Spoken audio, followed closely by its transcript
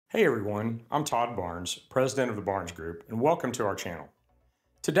Hey everyone, I'm Todd Barnes, President of the Barnes Group, and welcome to our channel.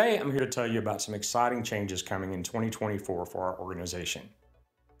 Today I'm here to tell you about some exciting changes coming in 2024 for our organization.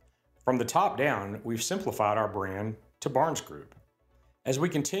 From the top down, we've simplified our brand to Barnes Group. As we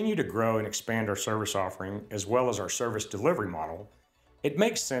continue to grow and expand our service offering as well as our service delivery model, it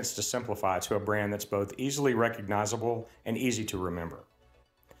makes sense to simplify to a brand that's both easily recognizable and easy to remember.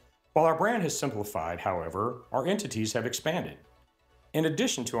 While our brand has simplified, however, our entities have expanded. In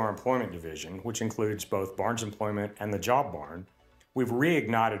addition to our employment division, which includes both Barnes Employment and the Job Barn, we've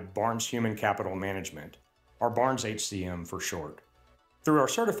reignited Barnes Human Capital Management, or Barnes HCM for short. Through our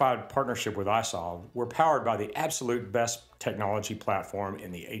certified partnership with iSolve, we're powered by the absolute best technology platform in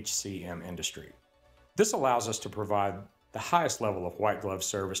the HCM industry. This allows us to provide the highest level of white glove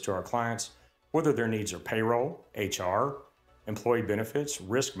service to our clients, whether their needs are payroll, HR, employee benefits,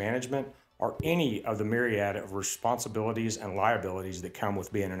 risk management, or any of the myriad of responsibilities and liabilities that come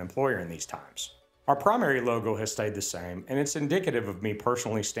with being an employer in these times. Our primary logo has stayed the same, and it's indicative of me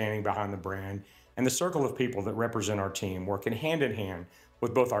personally standing behind the brand and the circle of people that represent our team working hand in hand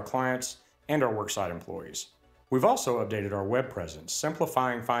with both our clients and our worksite employees. We've also updated our web presence,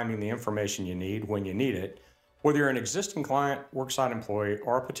 simplifying finding the information you need when you need it, whether you're an existing client, worksite employee,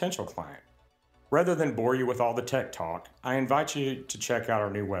 or a potential client. Rather than bore you with all the tech talk, I invite you to check out our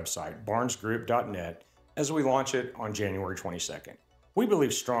new website, barnesgroup.net, as we launch it on January 22nd. We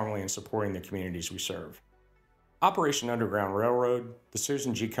believe strongly in supporting the communities we serve. Operation Underground Railroad, the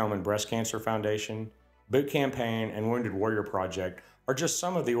Susan G. Komen Breast Cancer Foundation, Boot Campaign, and Wounded Warrior Project are just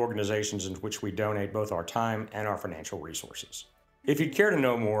some of the organizations in which we donate both our time and our financial resources. If you'd care to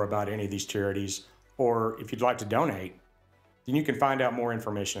know more about any of these charities, or if you'd like to donate, then you can find out more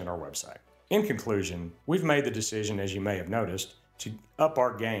information at our website. In conclusion, we've made the decision, as you may have noticed, to up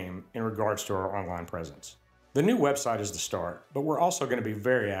our game in regards to our online presence. The new website is the start, but we're also going to be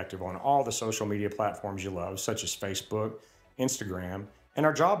very active on all the social media platforms you love, such as Facebook, Instagram, and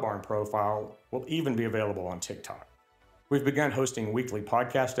our Job Barn profile will even be available on TikTok. We've begun hosting weekly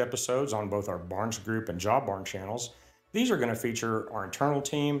podcast episodes on both our Barnes Group and Job Barn channels. These are going to feature our internal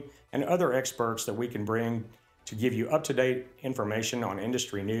team and other experts that we can bring to give you up-to-date information on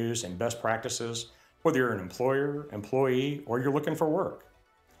industry news and best practices, whether you're an employer, employee, or you're looking for work.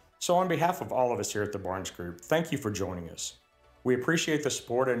 So on behalf of all of us here at the Barnes Group, thank you for joining us. We appreciate the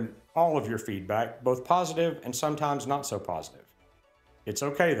support and all of your feedback, both positive and sometimes not so positive. It's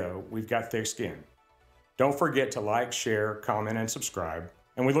okay though, we've got thick skin. Don't forget to like, share, comment, and subscribe,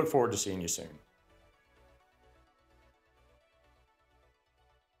 and we look forward to seeing you soon.